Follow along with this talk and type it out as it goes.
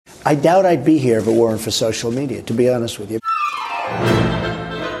I doubt I'd be here if it weren't for social media, to be honest with you.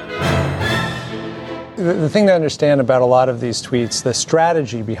 The thing to understand about a lot of these tweets, the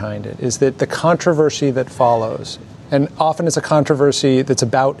strategy behind it, is that the controversy that follows, and often it's a controversy that's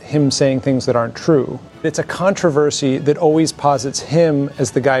about him saying things that aren't true. It's a controversy that always posits him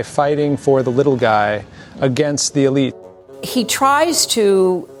as the guy fighting for the little guy against the elite. He tries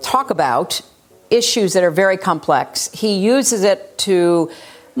to talk about issues that are very complex. He uses it to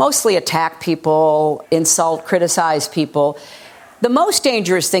mostly attack people, insult, criticize people. The most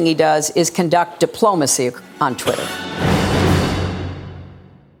dangerous thing he does is conduct diplomacy on Twitter.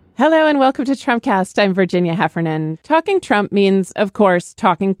 Hello and welcome to Trumpcast. I'm Virginia Heffernan. Talking Trump means, of course,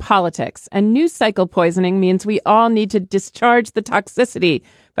 talking politics. And news cycle poisoning means we all need to discharge the toxicity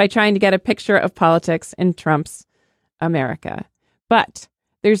by trying to get a picture of politics in Trump's America. But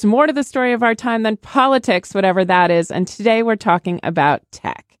there's more to the story of our time than politics, whatever that is. And today we're talking about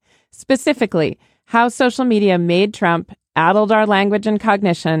tech. Specifically, how social media made Trump, addled our language and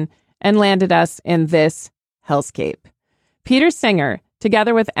cognition, and landed us in this hellscape. Peter Singer,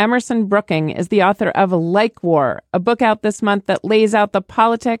 together with Emerson Brooking, is the author of Like War, a book out this month that lays out the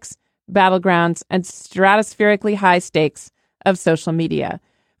politics, battlegrounds, and stratospherically high stakes of social media.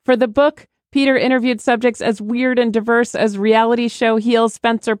 For the book, Peter interviewed subjects as weird and diverse as reality show heel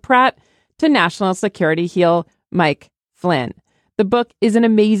Spencer Pratt to national security heel Mike Flynn. The book is an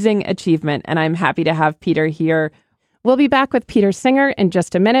amazing achievement, and I'm happy to have Peter here. We'll be back with Peter Singer in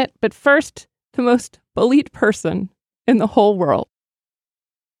just a minute, but first, the most elite person in the whole world.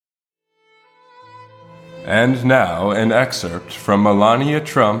 And now, an excerpt from Melania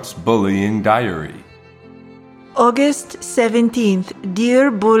Trump's bullying diary. August 17th,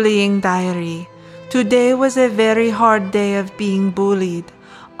 Dear Bullying Diary. Today was a very hard day of being bullied.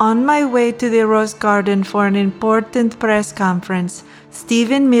 On my way to the Rose Garden for an important press conference,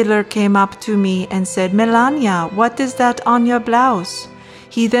 Stephen Miller came up to me and said, Melania, what is that on your blouse?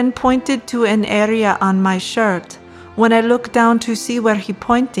 He then pointed to an area on my shirt. When I looked down to see where he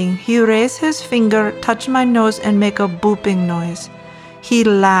pointing, he raised his finger, touched my nose, and make a booping noise. He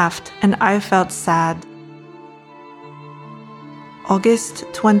laughed, and I felt sad. August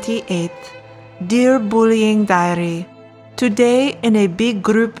 28th. Dear Bullying Diary. Today, in a big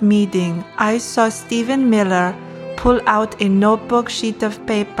group meeting, I saw Stephen Miller pull out a notebook sheet of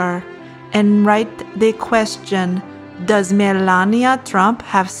paper and write the question, Does Melania Trump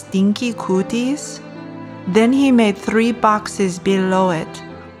have stinky cooties? Then he made 3 boxes below it,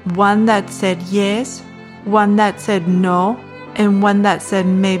 one that said yes, one that said no, and one that said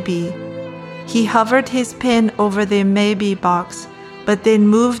maybe. He hovered his pen over the maybe box, but then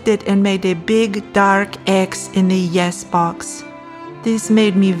moved it and made a big dark X in the yes box. This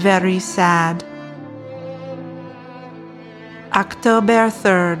made me very sad. October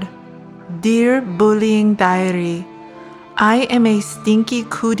 3rd. Dear Bullying Diary. I am a stinky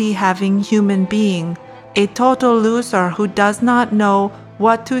cootie-having human being, a total loser who does not know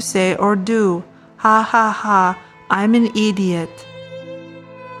what to say or do. Ha ha ha, I'm an idiot.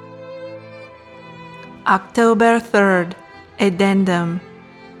 October 3rd. Addendum.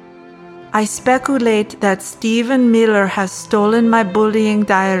 I speculate that Stephen Miller has stolen my bullying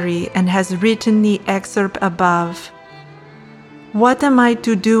diary and has written the excerpt above. What am I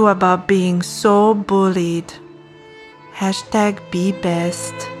to do about being so bullied? Hashtag be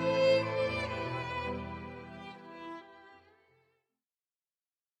best.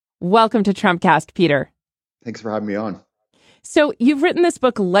 Welcome to Trumpcast, Peter. Thanks for having me on. So you've written this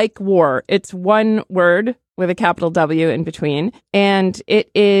book, Like War. It's one word with a capital W in between, and it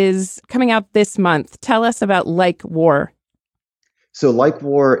is coming out this month. Tell us about Like War. So Like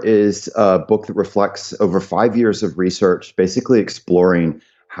War is a book that reflects over 5 years of research, basically exploring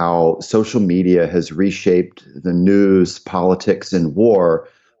how social media has reshaped the news, politics, and war,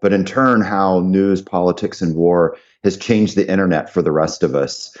 but in turn, how news, politics, and war has changed the internet for the rest of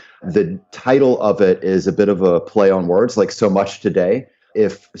us. The title of it is a bit of a play on words, like so much today.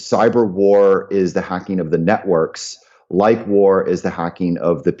 If cyber war is the hacking of the networks, Like War is the hacking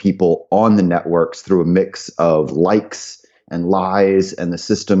of the people on the networks through a mix of likes and lies and the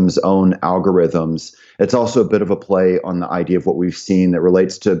system's own algorithms. It's also a bit of a play on the idea of what we've seen that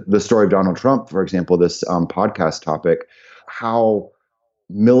relates to the story of Donald Trump, for example, this podcast topic, how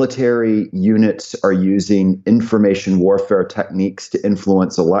military units are using information warfare techniques to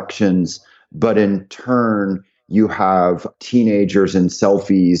influence elections, but in turn, you have teenagers and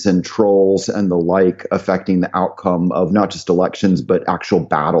selfies and trolls and the like affecting the outcome of not just elections, but actual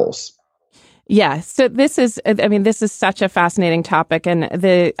battles. Yeah. So this is such a fascinating topic. And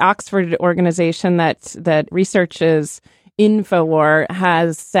the Oxford organization that researches InfoWar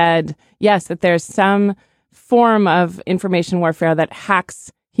has said, yes, that there's some form of information warfare that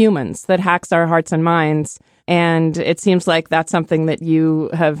hacks humans, that hacks our hearts and minds. And it seems like that's something that you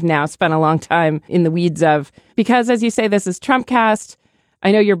have now spent a long time in the weeds of. Because, as you say, this is Trumpcast.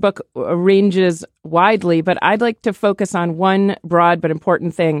 I know your book ranges widely, but I'd like to focus on one broad but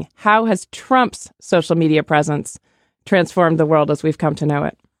important thing. How has Trump's social media presence transformed the world as we've come to know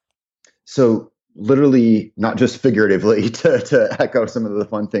it? So literally, not just figuratively, to echo some of the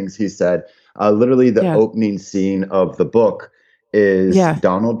fun things he said, literally the opening scene of the book is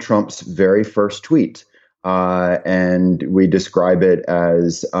Donald Trump's very first tweet. And we describe it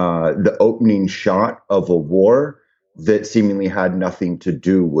as the opening shot of a war that seemingly had nothing to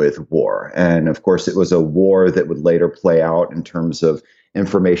do with war. And of course, it was a war that would later play out in terms of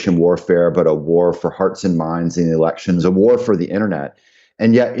information warfare, but a war for hearts and minds in the elections, a war for the internet.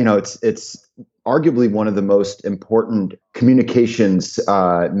 And yet, it's arguably one of the most important communications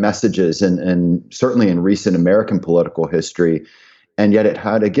messages and certainly in recent American political history. And yet it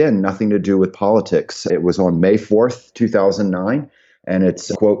had, again, nothing to do with politics. It was on May 4th, 2009. And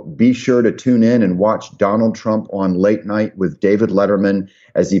it's, quote, "Be sure to tune in and watch Donald Trump on Late Night with David Letterman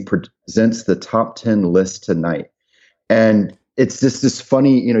as he presents the top 10 list tonight." And it's just this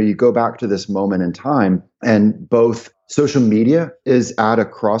funny, you go back to this moment in time, and both social media is at a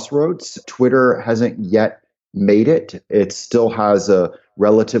crossroads. Twitter hasn't yet made it. It still has a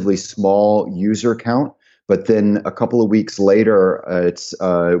relatively small user count. But then a couple of weeks later, it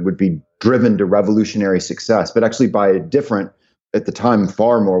would be driven to revolutionary success, but actually by a different, at the time,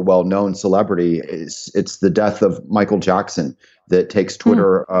 far more well-known celebrity. It's the death of Michael Jackson that takes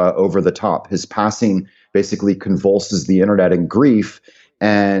Twitter over the top. His passing basically convulses the internet in grief,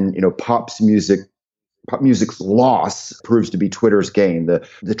 and pop music's loss proves to be Twitter's gain.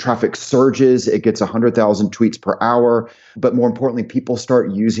 The traffic surges; it gets 100,000 tweets per hour. But more importantly, people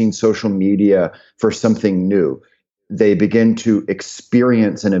start using social media for something new. They begin to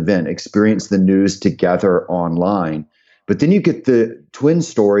experience an event, experience the news together online. But then you get the twin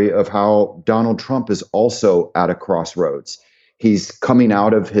story of how Donald Trump is also at a crossroads. He's coming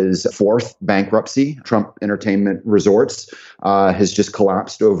out of his fourth bankruptcy. Trump Entertainment Resorts has just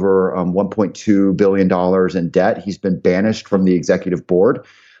collapsed over $1.2 billion in debt. He's been banished from the executive board.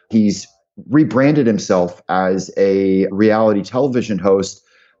 He's rebranded himself as a reality television host,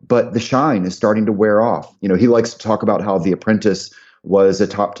 but the shine is starting to wear off. He likes to talk about how The Apprentice was a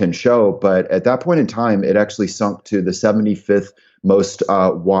top 10 show, but at that point in time, it actually sunk to the 75th most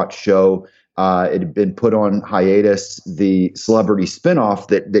watched show. It had been put on hiatus. The celebrity spinoff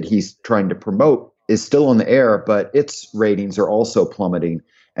that he's trying to promote is still on the air, but its ratings are also plummeting.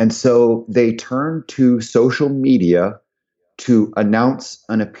 And so they turn to social media to announce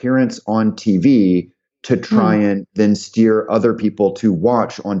an appearance on TV to try and then steer other people to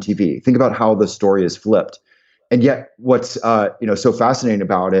watch on TV. Think about how the story is flipped. And yet what's so fascinating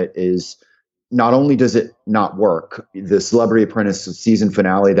about it is not only does it not work, the Celebrity Apprentice season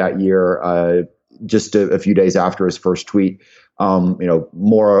finale that year, just a few days after his first tweet,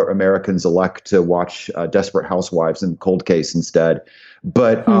 more Americans elect to watch Desperate Housewives and Cold Case instead.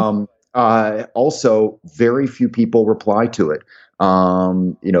 But also very few people reply to it.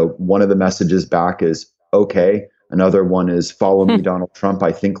 One of the messages back is, "Okay." Another one is, "Follow me, Donald Trump.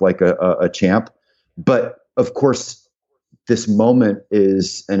 I think like a champ." But of course, this moment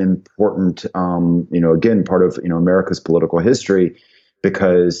is an important, again, part of, America's political history,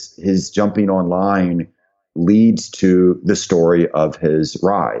 because his jumping online leads to the story of his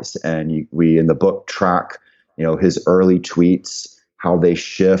rise. And we, in the book, track, his early tweets, how they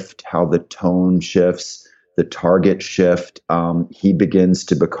shift, how the tone shifts, the target shift. He begins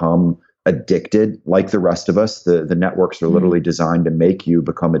to become addicted like the rest of us. The networks are literally designed to make you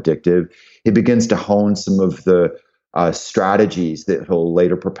become addictive. He begins to hone some of the strategies that will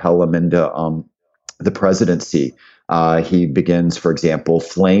later propel him into the presidency. He begins, for example,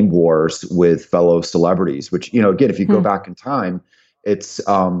 flame wars with fellow celebrities, which, again, if you go back in time, it's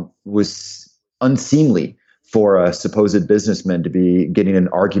was unseemly for a supposed businessman to be getting in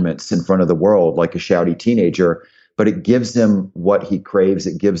arguments in front of the world like a shouty teenager. But it gives him what he craves.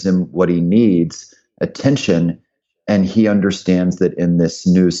 It gives him what he needs, attention. And he understands that in this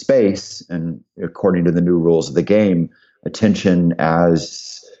new space, and according to the new rules of the game, attention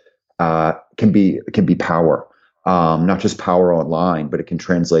as can be power, not just power online, but it can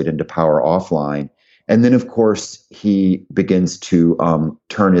translate into power offline. And then, of course, he begins to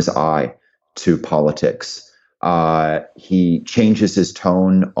turn his eye to politics. He changes his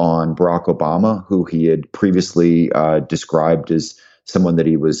tone on Barack Obama, who he had previously described as someone that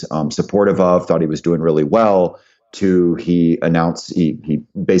he was supportive of, thought he was doing really well, he announced, he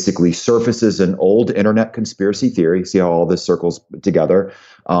basically surfaces an old internet conspiracy theory. See how all this circles together.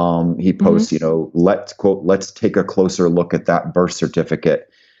 He posts, let's take a closer look at that birth certificate.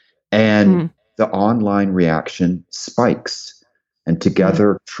 And the online reaction spikes. And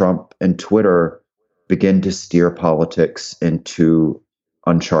together, Trump and Twitter begin to steer politics into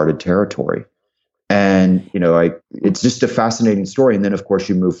uncharted territory. And, it's just a fascinating story. And then, of course,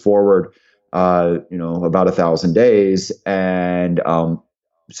 you move forward, about 1,000 days, and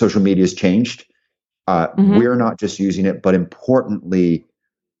social media has changed. We're not just using it, but importantly,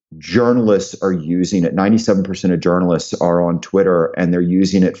 journalists are using it. 97% of journalists are on Twitter, and they're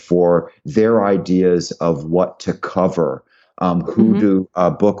using it for their ideas of what to cover, who to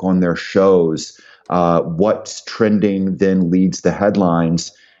book on their shows, what's trending then leads the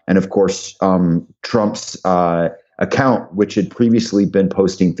headlines. And of course, Trump's account, which had previously been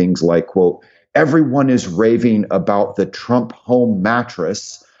posting things like, quote, everyone is raving about the Trump home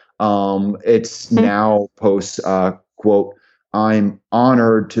mattress. It's now posts, quote, I'm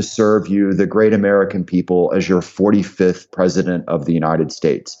honored to serve you, the great American people, as your 45th president of the United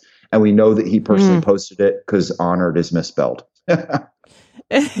States. And we know that he personally posted it because honored is misspelled.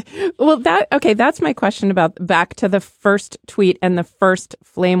 Well, that's my question about back to the first tweet and the first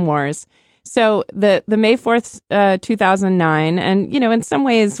flame wars. So the May 4th, 2009, and, in some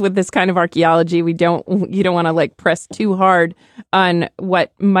ways with this kind of archaeology, you don't want to press too hard on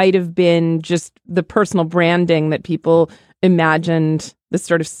what might have been just the personal branding that people imagined the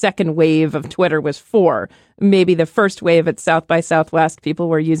sort of second wave of Twitter was for. Maybe the first wave at South by Southwest, people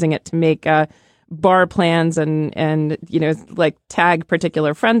were using it to make bar plans and tag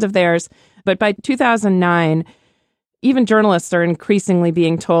particular friends of theirs. But by 2009, even journalists are increasingly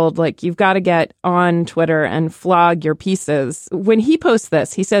being told, you've got to get on Twitter and flog your pieces. When he posts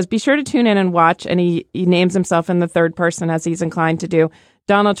this, he says, be sure to tune in and watch, and he names himself in the third person, as he's inclined to do,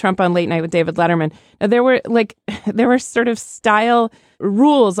 Donald Trump on Late Night with David Letterman. Now, there were sort of style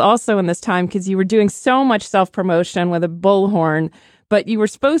rules also in this time, because you were doing so much self-promotion with a bullhorn, but you were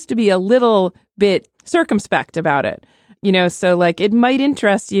supposed to be a little bit circumspect about it. So it might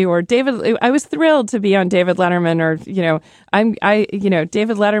interest you, or David, I was thrilled to be on David Letterman, or,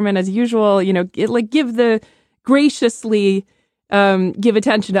 David Letterman as usual, graciously give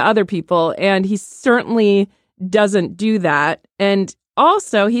attention to other people. And he certainly doesn't do that. And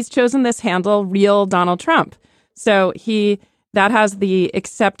also he's chosen this handle, Real Donald Trump. So that has the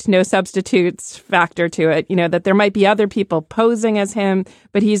accept no substitutes factor to it, that there might be other people posing as him,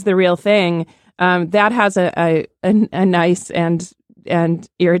 but he's the real thing. That has a nice and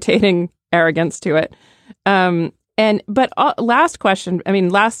irritating arrogance to it. Last question,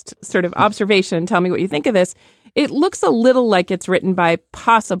 last sort of observation, tell me what you think of this. It looks a little like it's written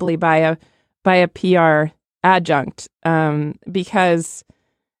possibly by a PR adjunct, because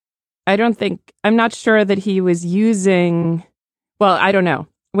I'm not sure that he was using, well, I don't know.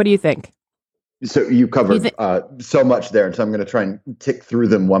 What do you think? So you covered so much there, and so I'm going to try and tick through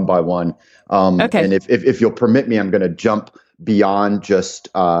them one by one. Okay. And if you'll permit me, I'm going to jump beyond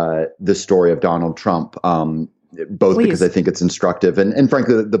just the story of Donald Trump, both Please. Because I think it's instructive, and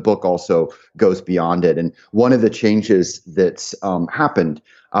frankly, the book also goes beyond it. And one of the changes that's happened,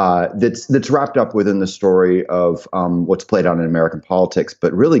 that's wrapped up within the story of what's played out in American politics,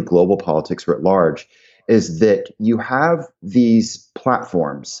 but really global politics writ large, is that you have these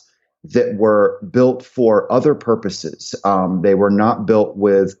platforms that were built for other purposes. They were not built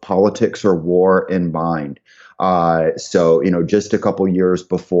with politics or war in mind. So, just a couple years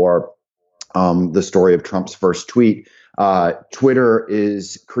before the story of Trump's first tweet, Twitter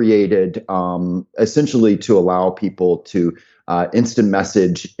is created essentially to allow people to instant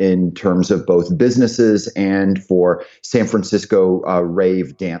message in terms of both businesses and for San Francisco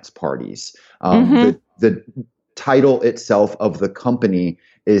rave dance parties. The title itself of the company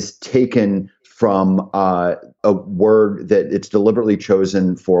is taken from a word that it's deliberately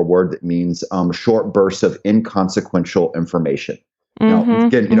chosen for, a word that means short bursts of inconsequential information. Now,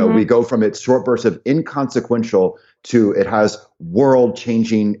 again, we go from its short bursts of inconsequential to it has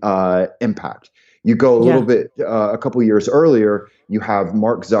world-changing impact. You go a little bit, a couple years earlier, you have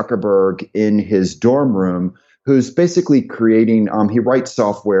Mark Zuckerberg in his dorm room, who's basically creating, he writes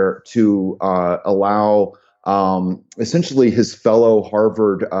software to allow essentially his fellow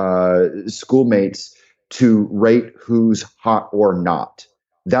Harvard schoolmates to rate who's hot or not.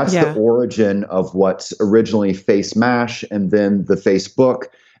 That's the origin of what's originally Face Mash and then the Facebook.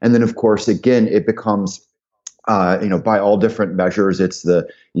 And then, of course, again, it becomes by all different measures,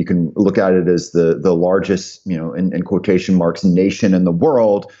 you can look at it as the largest, in quotation marks, nation in the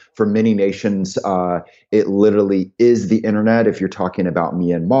world. For many nations, it literally is the internet. If you're talking about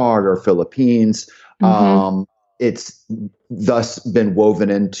Myanmar or Philippines, it's thus been woven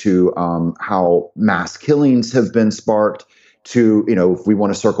into how mass killings have been sparked. To, if we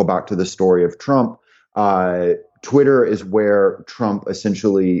want to circle back to the story of Trump, Twitter is where Trump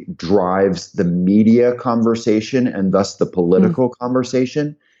essentially drives the media conversation and thus the political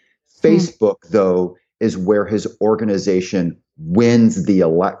conversation. Facebook, though, is where his organization wins the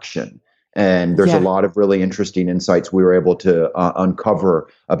election. And there's a lot of really interesting insights we were able to uncover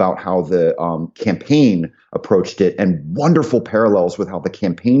about how the campaign approached it, and wonderful parallels with how the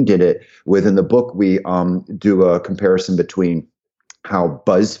campaign did it. Within the book, we do a comparison between how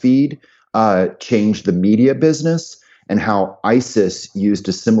BuzzFeed changed the media business and how ISIS used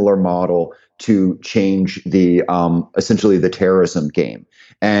a similar model to change the essentially the terrorism game.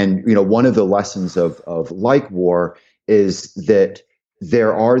 And one of the lessons of Like War is that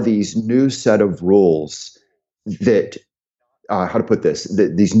there are these new set of rules that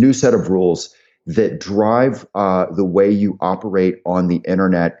these new set of rules that drive the way you operate on the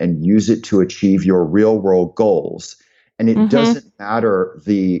internet and use it to achieve your real world goals. And it doesn't matter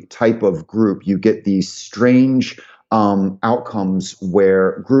the type of group. You get these strange outcomes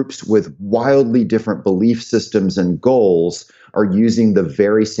where groups with wildly different belief systems and goals are using the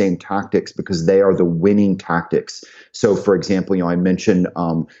very same tactics because they are the winning tactics. So, for example, I mentioned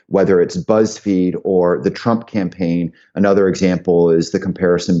whether it's BuzzFeed or the Trump campaign. Another example is the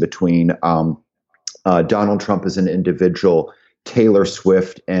comparison between Donald Trump as an individual, Taylor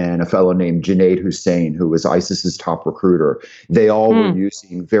Swift, and a fellow named Junaid Hussain, who was ISIS's top recruiter. They all were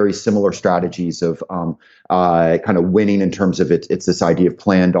using very similar strategies of kind of winning in terms of it's this idea of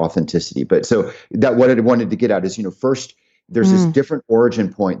planned authenticity. But so that what I wanted to get at is, first, there's this different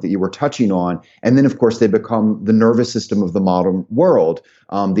origin point that you were touching on. And then, of course, they become the nervous system of the modern world.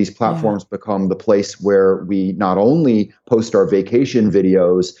 These platforms become the place where we not only post our vacation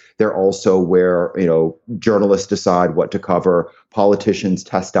videos, they're also where, journalists decide what to cover, politicians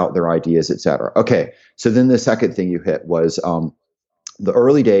test out their ideas, et cetera. Okay. So then the second thing you hit was the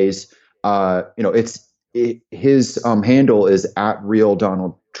early days, his handle is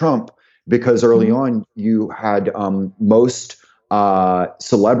 @RealDonaldTrump. Because early on, you had most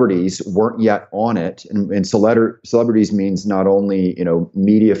celebrities weren't yet on it, and celebrities means not only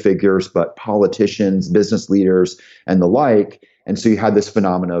media figures but politicians, business leaders, and the like. And so you had this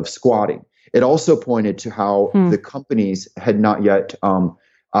phenomena of squatting. It also pointed to how the companies had not yet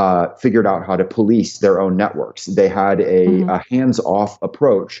figured out how to police their own networks. They had a hands-off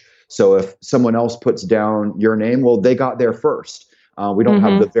approach. So if someone else puts down your name, well, they got there first. We don't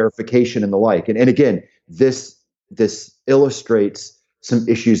have the verification and the like. And again, this illustrates some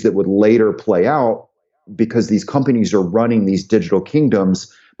issues that would later play out because these companies are running these digital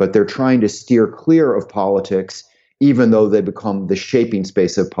kingdoms, but they're trying to steer clear of politics, even though they become the shaping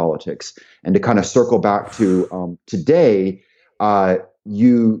space of politics. And to kind of circle back to today,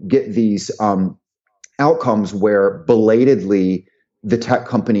 you get these outcomes where belatedly the tech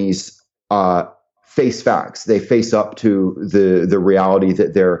companies face facts. They face up to the reality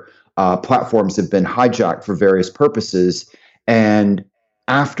that their platforms have been hijacked for various purposes. And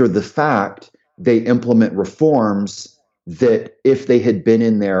after the fact, they implement reforms that if they had been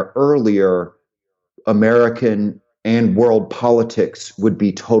in there earlier, American and world politics would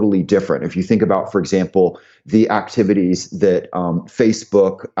be totally different. If you think about, for example, the activities that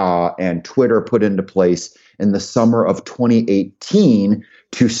Facebook and Twitter put into place in the summer of 2018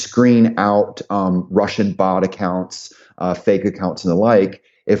 to screen out Russian bot accounts, fake accounts, and the like,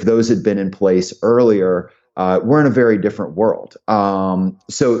 if those had been in place earlier, we're in a very different world.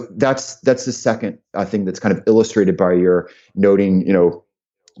 So that's the second thing that's kind of illustrated by your noting,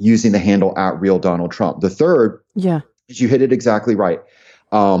 using the handle @RealDonaldTrump. The third, is you hit it exactly right.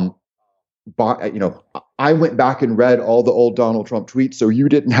 I went back and read all the old Donald Trump tweets, so you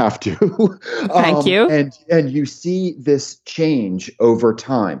didn't have to. Thank you. And you see this change over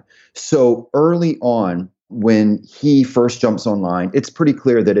time. So early on, when he first jumps online, it's pretty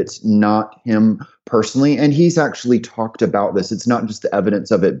clear that it's not him personally. And he's actually talked about this. It's not just the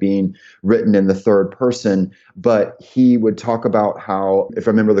evidence of it being written in the third person, but he would talk about how, if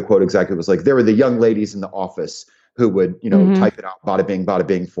I remember the quote exactly, it was like, there were the young ladies in the office who would, type it out, bada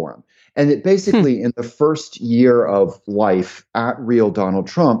bing for him. And it basically in the first year of life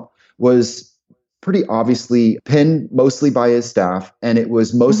 @RealDonaldTrump was pretty obviously pinned mostly by his staff, and it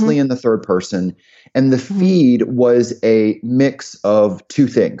was mostly in the third person. And the feed was a mix of two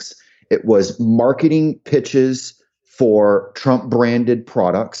things. It was marketing pitches for Trump branded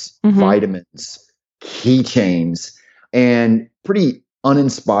products, vitamins, keychains, and pretty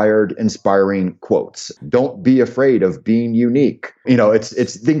uninspired, inspiring quotes. Don't be afraid of being unique.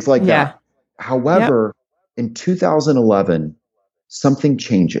 It's things like that. However, in 2011, something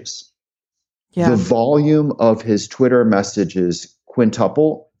changes. The volume of his Twitter messages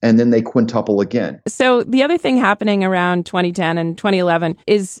quintuple, and then they quintuple again. So the other thing happening around 2010 and 2011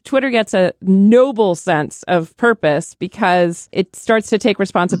 is Twitter gets a noble sense of purpose because it starts to take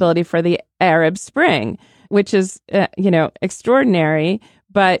responsibility for the Arab Spring, which is, extraordinary,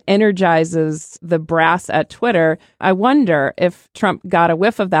 but energizes the brass at Twitter. I wonder if Trump got a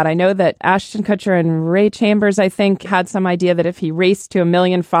whiff of that. I know that Ashton Kutcher and Ray Chambers, I think, had some idea that if he raced to 1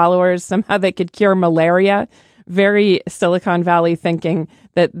 million followers, somehow they could cure malaria. Very Silicon Valley thinking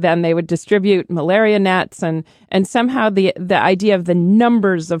that then they would distribute malaria nets and somehow the idea of the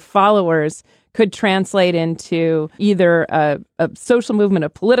numbers of followers could translate into either a social movement, a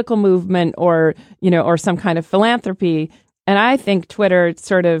political movement, or some kind of philanthropy. And I think Twitter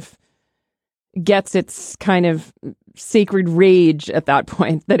sort of gets its kind of sacred rage at that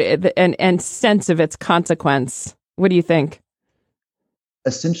point, and sense of its consequence. What do you think?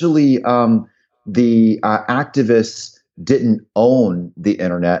 Essentially, the activists didn't own the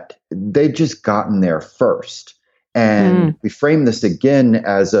internet. They'd just gotten there first. And we frame this again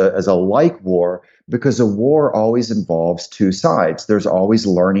as a like war because a war always involves two sides. There's always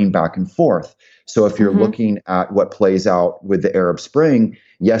learning back and forth. So if you're looking at what plays out with the Arab Spring,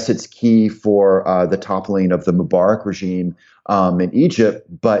 yes, it's key for the toppling of the Mubarak regime in Egypt,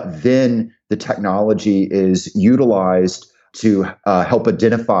 but then the technology is utilized to help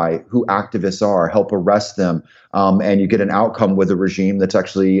identify who activists are, help arrest them, and you get an outcome with a regime that's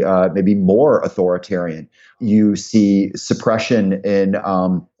actually maybe more authoritarian. You see suppression in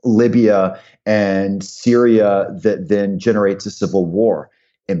Libya and Syria that then generates a civil war.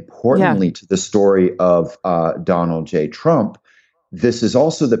 Importantly to the story of Donald J. Trump, this is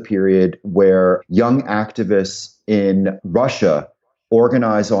also the period where young activists in Russia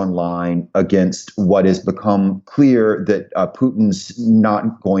organize online against what has become clear that Putin's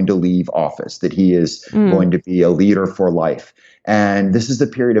not going to leave office, that he is going to be a leader for life. And this is the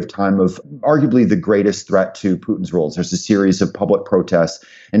period of time of arguably the greatest threat to Putin's rule. There's a series of public protests,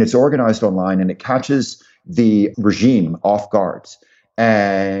 and it's organized online, and it catches the regime off guards.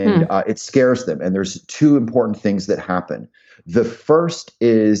 And it scares them. And there's two important things that happen. The first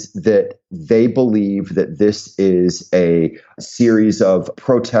is that they believe that this is a series of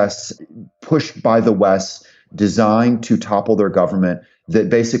protests pushed by the West designed to topple their government, that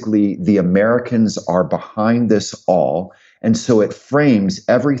basically the Americans are behind this all. And so it frames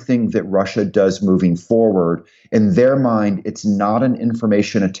everything that Russia does moving forward. In their mind, it's not an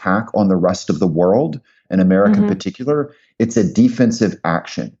information attack on the rest of the world, and America in particular. It's a defensive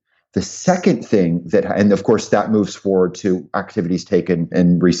action. The second thing and of course that moves forward to activities taken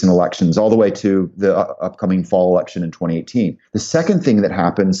in recent elections, all the way to the upcoming fall election in 2018. The second thing that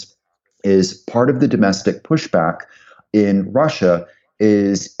happens is part of the domestic pushback in Russia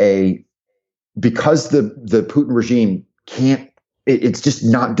is because the Putin regime it's just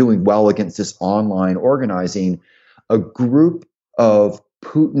not doing well against this online organizing, a group of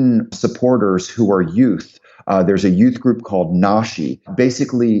Putin supporters who are youth. There's a youth group called Nashi.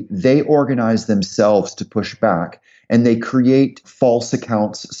 Basically, they organize themselves to push back, and they create false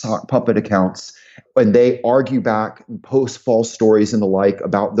accounts, sock puppet accounts, and they argue back and post false stories and the like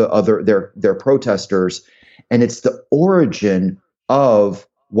about their protesters. And it's the origin of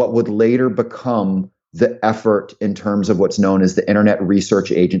what would later become the effort in terms of what's known as the Internet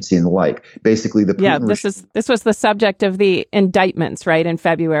Research Agency and the like. Basically, this was the subject of the indictments, right, in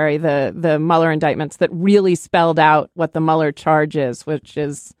February, the Mueller indictments that really spelled out what the Mueller charge is, which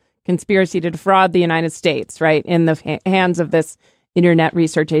is conspiracy to defraud the United States, right, in the hands of this Internet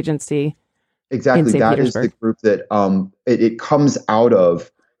Research Agency. Exactly, that is the group that it comes out of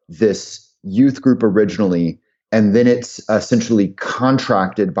this youth group originally, and then it's essentially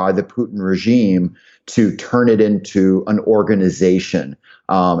contracted by the Putin regime to turn it into an organization.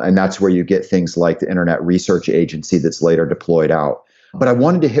 And that's where you get things like the Internet Research Agency that's later deployed out. But I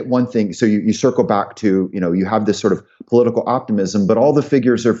wanted to hit one thing. So you circle back to, you have this sort of political optimism, but all the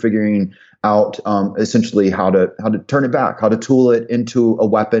figures are figuring out essentially how to turn it back, how to tool it into a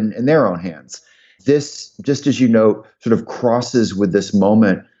weapon in their own hands. This, just as you note, sort of crosses with this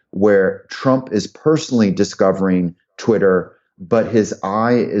moment where Trump is personally discovering Twitter, but his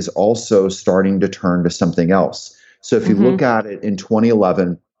eye is also starting to turn to something else. So if you look at it in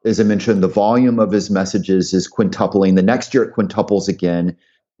 2011, as I mentioned, the volume of his messages is quintupling. The next year it quintuples again.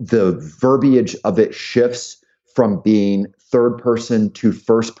 the verbiage of it shifts from being third person to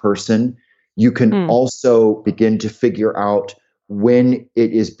first person. You can also begin to figure out when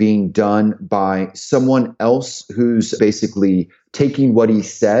it is being done by someone else who's basically taking what he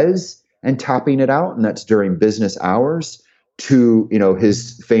says and tapping it out, and that's during business hours, to,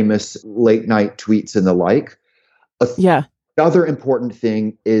 his famous late night tweets and the like. Another important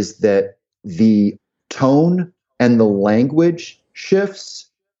thing is that the tone and the language shifts.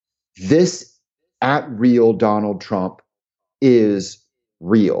 This at real Donald Trump is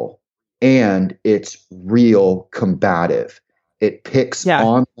real, and it's real combative. It picks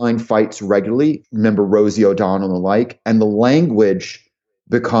online fights regularly. Remember Rosie O'Donnell and the like, and the language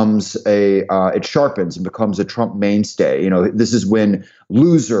becomes it sharpens and becomes a Trump mainstay. This is when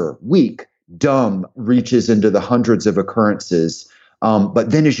loser, weak, dumb reaches into the hundreds of occurrences.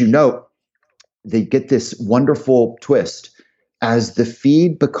 But then, as you know, they get this wonderful twist. As the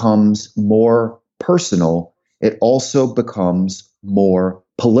feed becomes more personal, it also becomes more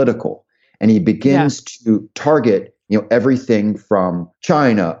political. And he begins to target, everything from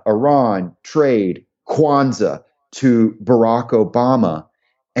China, Iran, trade, Kwanzaa, to Barack Obama.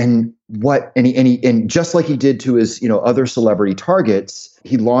 And just like he did to his, other celebrity targets,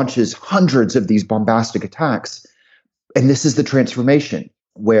 he launches hundreds of these bombastic attacks. And this is the transformation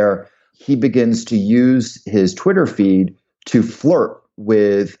where he begins to use his Twitter feed to flirt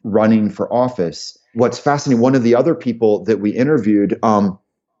with running for office. What's fascinating, one of the other people that we interviewed, and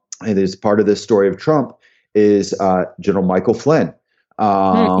is part of this story of Trump, is General Michael Flynn.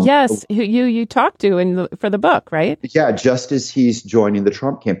 Yes, who you talked to for the book, right? Yeah, just as he's joining the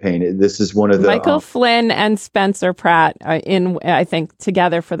Trump campaign. This is one of the Michael Flynn and Spencer Pratt I think,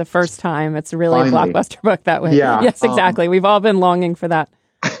 together for the first time. It's really a blockbuster book that way. Yeah, yes, exactly. We've all been longing for that.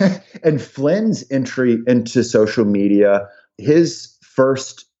 And Flynn's entry into social media, his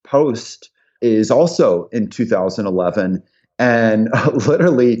first post is also in 2011. And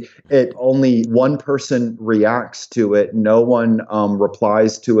literally, only one person reacts to it. No one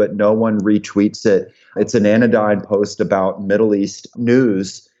replies to it. No one retweets it. It's an anodyne post about Middle East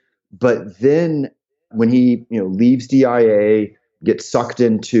news. But then when he leaves DIA, gets sucked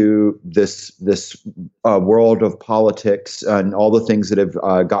into this world of politics and all the things that have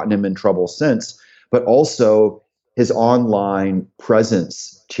gotten him in trouble since, but also his online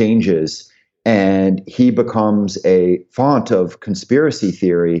presence changes. And he becomes a font of conspiracy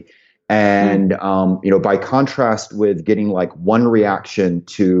theory. And, by contrast with getting like one reaction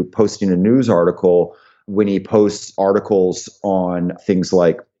to posting a news article, when he posts articles on things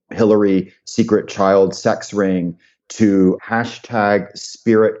like Hillary secret child sex ring, to hashtag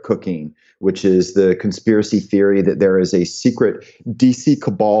spirit cooking, which is the conspiracy theory that there is a secret DC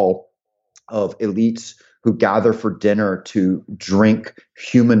cabal of elites who gather for dinner to drink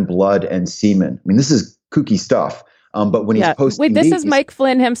human blood and semen. I mean, this is kooky stuff. But when he's posting, wait, this is Mike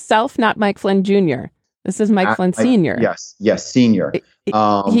Flynn himself, not Mike Flynn Jr. This is Mike Flynn Sr. Yes, Senior.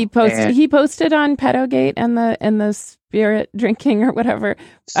 He posted on Pedogate and the spirit drinking or whatever.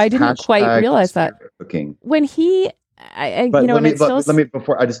 I didn't quite realize that. Cooking. When he, let me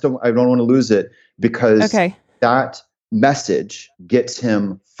before I don't want to lose it, because that message gets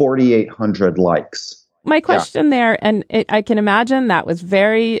him 4,800 likes. My question there, and I can imagine that was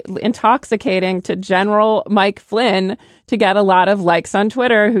very intoxicating to General Mike Flynn to get a lot of likes on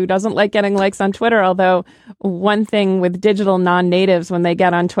Twitter. Who doesn't like getting likes on Twitter? Although one thing with digital non-natives, when they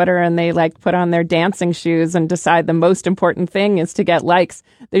get on Twitter and they put on their dancing shoes and decide the most important thing is to get likes,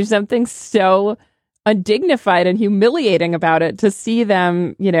 there's something so undignified and humiliating about it to see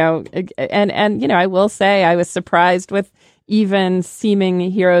them, and I will say I was surprised with even seeming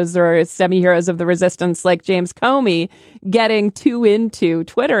heroes or semi-heroes of the resistance like James Comey getting too into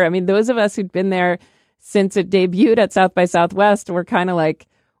Twitter. I mean, those of us who'd been there since it debuted at South by Southwest were kind of like,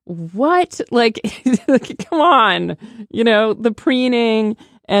 what? Come on, the preening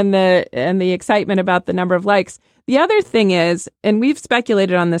and the excitement about the number of likes. The other thing is, and we've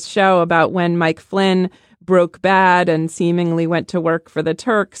speculated on this show about when Mike Flynn broke bad and seemingly went to work for the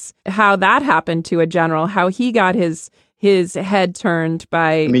Turks, how that happened to a general, how he got his head turned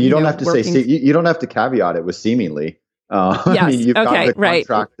by. I mean, you don't have to say, you don't have to caveat it with seemingly. Yes. I mean, you've got the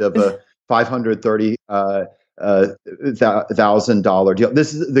contract of a $530,000 deal.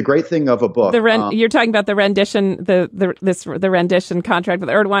 This is the great thing of a book. You're talking about the rendition, the rendition contract with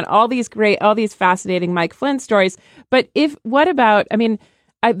Erdogan. All these fascinating Mike Flynn stories. But the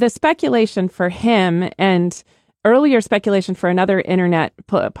speculation for him and earlier speculation for another internet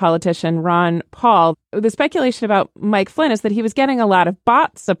politician, Ron Paul. The speculation about Mike Flynn is that he was getting a lot of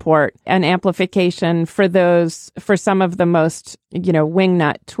bot support and amplification for some of the most,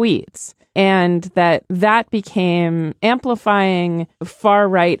 wingnut tweets. And that became amplifying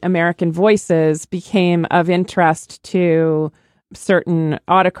far-right American voices became of interest to certain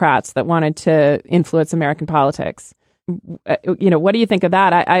autocrats that wanted to influence American politics. What do you think of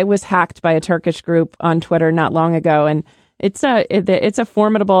that? I was hacked by a Turkish group on Twitter not long ago, and it's a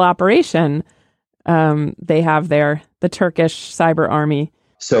formidable operation. They have there, the Turkish cyber army.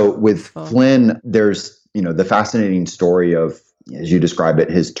 So with Flynn, there's, the fascinating story of, as you describe it,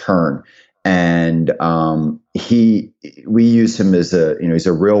 his turn. And we use him as he's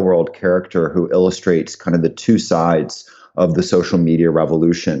a real world character who illustrates kind of the two sides of the social media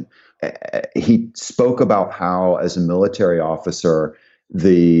revolution. He spoke about how, as a military officer,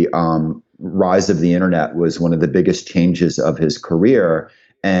 the rise of the internet was one of the biggest changes of his career.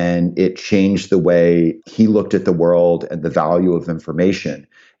 And it changed the way he looked at the world and the value of information.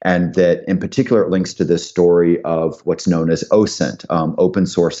 And that, in particular, it links to this story of what's known as OSINT, open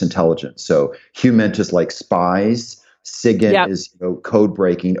source intelligence. So HUMINT is like spies. SIGINT is code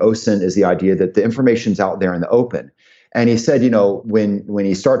breaking. OSINT is the idea that the information's out there in the open. And he said, when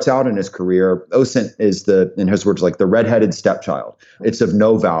he starts out in his career, OSINT is in his words, like the redheaded stepchild. It's of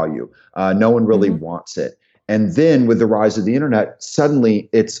no value. No one really wants it. And then with the rise of the internet, suddenly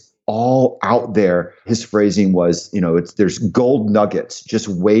it's all out there. His phrasing was, there's gold nuggets just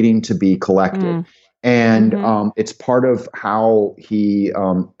waiting to be collected. And it's part of how he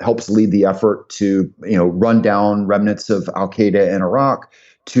helps lead the effort to, run down remnants of Al-Qaeda in Iraq,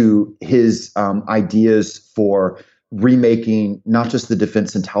 to his ideas for remaking not just the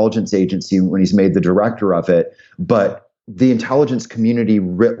Defense Intelligence Agency when he's made the director of it, but the intelligence community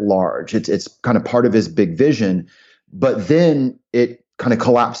writ large. It's kind of part of his big vision, but then it kind of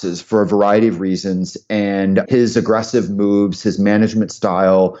collapses for a variety of reasons. And his aggressive moves, his management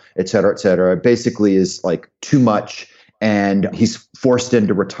style, et cetera, basically is like too much. And he's forced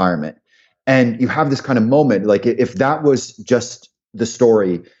into retirement. And you have this kind of moment, like if that was just the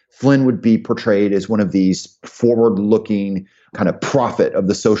story, Flynn would be portrayed as one of these forward-looking kind of prophet of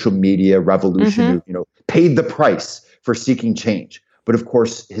the social media revolution who, paid the price for seeking change. But of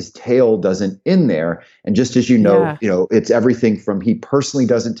course, his tale doesn't end there. And just as it's everything from he personally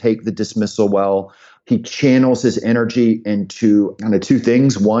doesn't take the dismissal well. He channels his energy into kind of two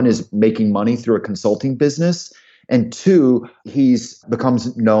things. One is making money through a consulting business. And two, he's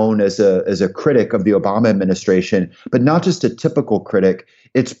becomes known as a critic of the Obama administration, but not just a typical critic.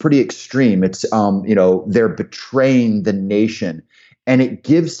 It's pretty extreme. It's, they're betraying the nation. And it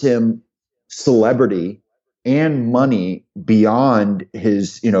gives him celebrity and money beyond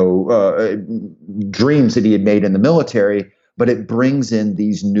his, dreams that he had made in the military, but it brings in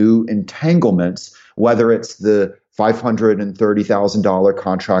these new entanglements, whether it's the $530,000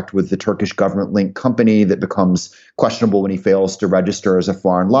 contract with the Turkish government-linked company that becomes questionable when he fails to register as a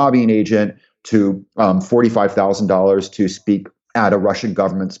foreign lobbying agent, to $45,000 to speak at a Russian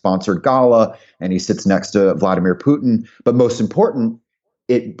government-sponsored gala, and he sits next to Vladimir Putin. But most important,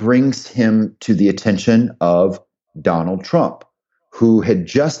 it brings him to the attention of Donald Trump, who had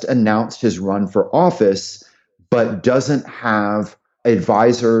just announced his run for office, but doesn't have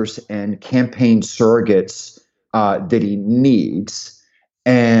advisors and campaign surrogates that he needs.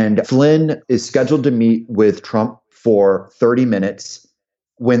 And Flynn is scheduled to meet with Trump for 30 minutes.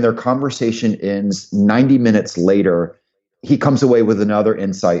 When their conversation ends, 90 minutes later, he comes away with another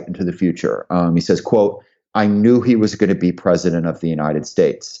insight into the future. He says, quote, "I knew he was going to be president of the United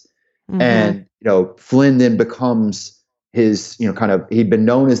States." And, Flynn then becomes his, he'd been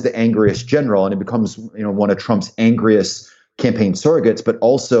known as the angriest general, and it becomes, one of Trump's angriest campaign surrogates, but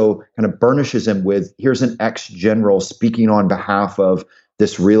also kind of burnishes him with, here's an ex-general speaking on behalf of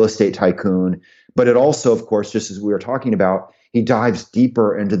this real estate tycoon. But it also, of course, just as we were talking about, he dives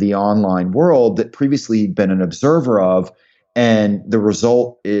deeper into the online world that previously he'd been an observer of. And the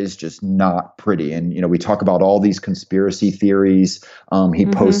result is just not pretty. And, we talk about all these conspiracy theories. He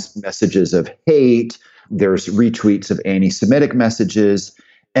posts messages of hate. There's retweets of anti-Semitic messages.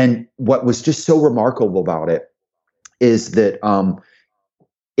 And what was just so remarkable about it is that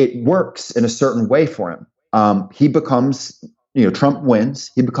it works in a certain way for him. He becomes, Trump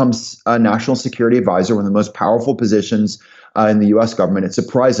wins. He becomes a national security advisor, one of the most powerful positions in the U.S. government. It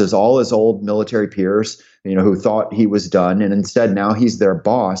surprises all his old military peers, who thought he was done. And instead, now he's their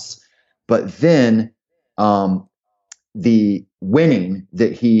boss. But then the winning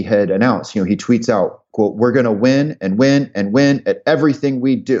that he had announced, he tweets out, quote, "We're going to win and win and win at everything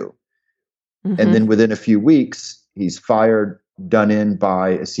we do." And then within a few weeks, he's fired, done in by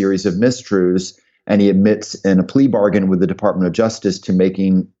a series of mistruths, and he admits in a plea bargain with the Department of Justice to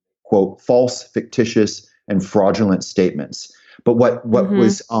making, quote, false, fictitious, and fraudulent statements. But what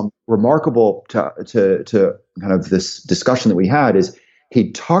was remarkable to kind of this discussion that we had is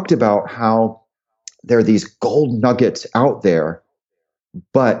he talked about how there are these gold nuggets out there,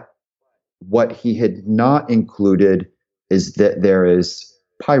 but what he had not included is that there is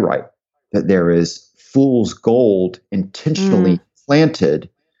pyrite, that there is fool's gold intentionally planted,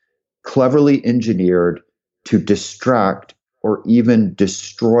 cleverly engineered to distract or even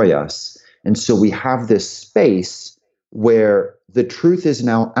destroy us. And so we have this space where the truth is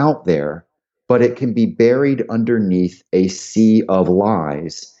now out there, but it can be buried underneath a sea of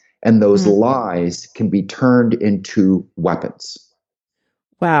lies. And those lies can be turned into weapons.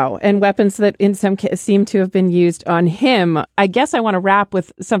 Wow. And weapons that in some cases seem to have been used on him. I guess I want to wrap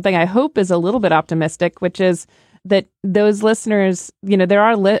with something I hope is a little bit optimistic, which is that those listeners, there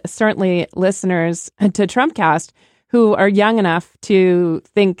are certainly listeners to Trumpcast who are young enough to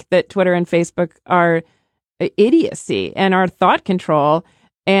think that Twitter and Facebook are idiocy and are thought control.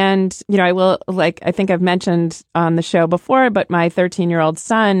 And, I think I've mentioned on the show before, but my 13-year-old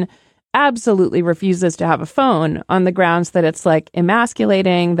son absolutely refuses to have a phone on the grounds that it's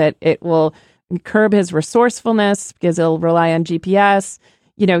emasculating, that it will curb his resourcefulness because he'll rely on GPS.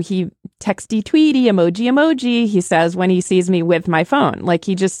 He texty tweety, emoji, he says when he sees me with my phone.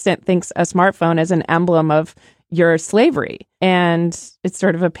 He just thinks a smartphone is an emblem of your slavery. And it's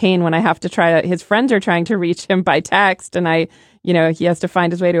sort of a pain when I have to his friends are trying to reach him by text and he has to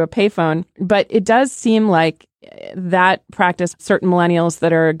find his way to a payphone. But it does seem like that practice, certain millennials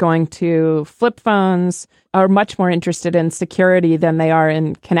that are going to flip phones are much more interested in security than they are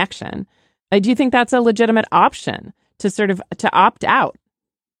in connection. Do you think that's a legitimate option to opt out?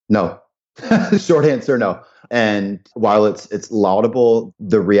 No. Short answer, no. And while it's laudable,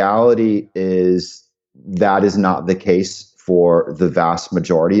 the reality is that is not the case for the vast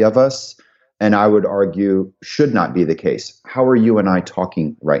majority of us. And I would argue should not be the case. How are you and I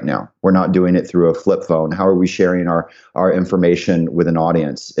talking right now? We're not doing it through a flip phone. How are we sharing our information with an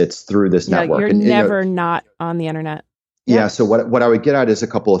audience? It's through this network. You're never not on the internet. Yeah. So what I would get at is a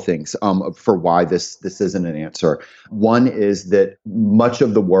couple of things for why this isn't an answer. One is that much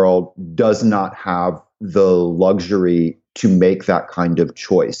of the world does not have the luxury to make that kind of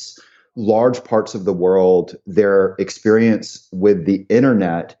choice. Large parts of the world, their experience with the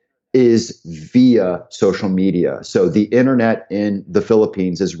internet is via social media. So the internet in the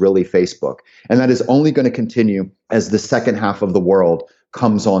Philippines is really Facebook. And that is only going to continue as the second half of the world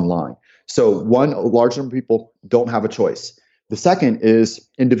comes online. So one, a large number of people don't have a choice. The second is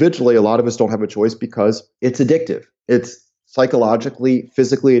individually, a lot of us don't have a choice because it's addictive. It's psychologically,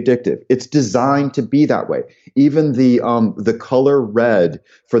 physically addictive. It's designed to be that way. Even the color red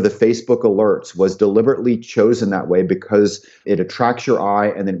for the Facebook alerts was deliberately chosen that way because it attracts your eye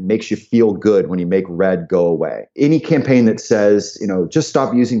and then it makes you feel good when you make red go away. Any campaign that says, just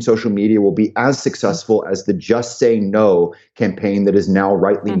stop using social media will be as successful as the Just Say No campaign that is now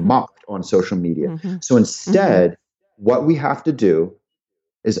rightly mocked on social media. So instead, what we have to do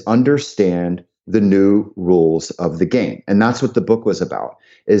is understand the new rules of the game. And that's what the book was about,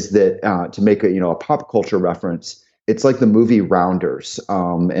 is that to make a pop culture reference, it's like the movie Rounders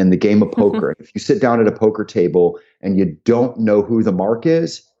and the game of poker. If you sit down at a poker table and you don't know who the mark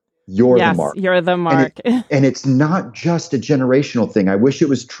is, you're the mark. You're the mark. And it's not just a generational thing. I wish it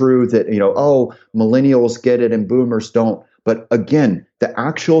was true that, millennials get it and boomers don't. But again, the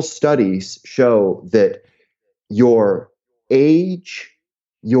actual studies show that your age,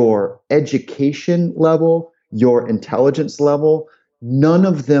 your education level, your intelligence level, none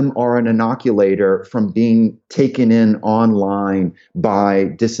of them are an inoculator from being taken in online by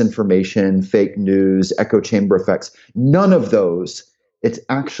disinformation, fake news, echo chamber effects. None of those. It's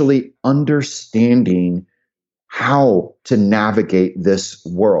actually understanding how to navigate this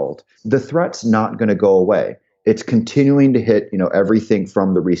world. The threat's not going to go away. It's continuing to hit, everything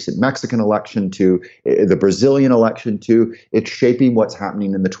from the recent Mexican election to the Brazilian election to it's shaping what's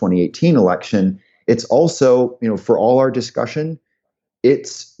happening in the 2018 election. It's also, for all our discussion,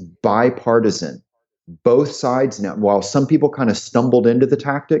 it's bipartisan. Both sides now, while some people kind of stumbled into the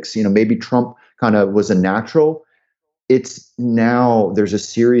tactics, maybe Trump kind of was a natural, it's now there's a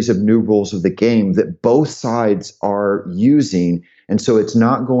series of new rules of the game that both sides are using. And so it's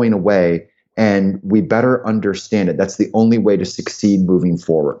not going away. And we better understand it. That's the only way to succeed moving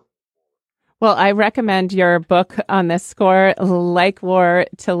forward. Well, I recommend your book on this score, Like War,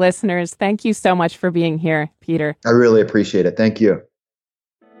 to listeners. Thank you so much for being here, Peter. I really appreciate it. Thank you.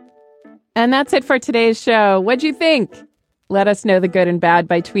 And that's it for today's show. What'd you think? Let us know the good and bad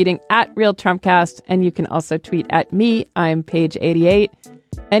by tweeting at RealTrumpCast, and you can also tweet at me. I'm Paige88.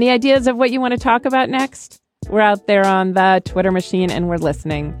 Any ideas of what you want to talk about next? We're out there on the Twitter machine, and we're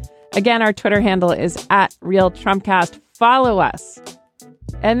listening. Again, our Twitter handle is at RealTrumpCast. Follow us.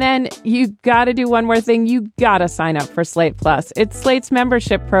 And then you got to do one more thing. You got to sign up for Slate Plus. It's Slate's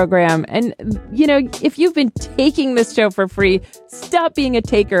membership program. And, you know, if you've been taking this show for free, stop being a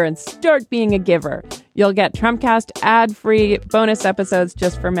taker and start being a giver. You'll get Trumpcast ad-free, bonus episodes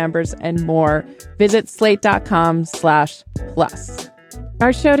just for members, and more. Visit slate.com/plus.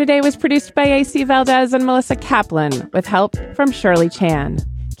 Our show today was produced by AC Valdez and Melissa Kaplan, with help from Shirley Chan.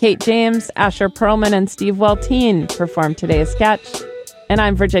 Kate James, Asher Perlman, and Steve Waltine performed today's sketch. And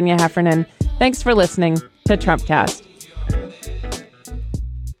I'm Virginia Heffernan. Thanks for listening to Trumpcast.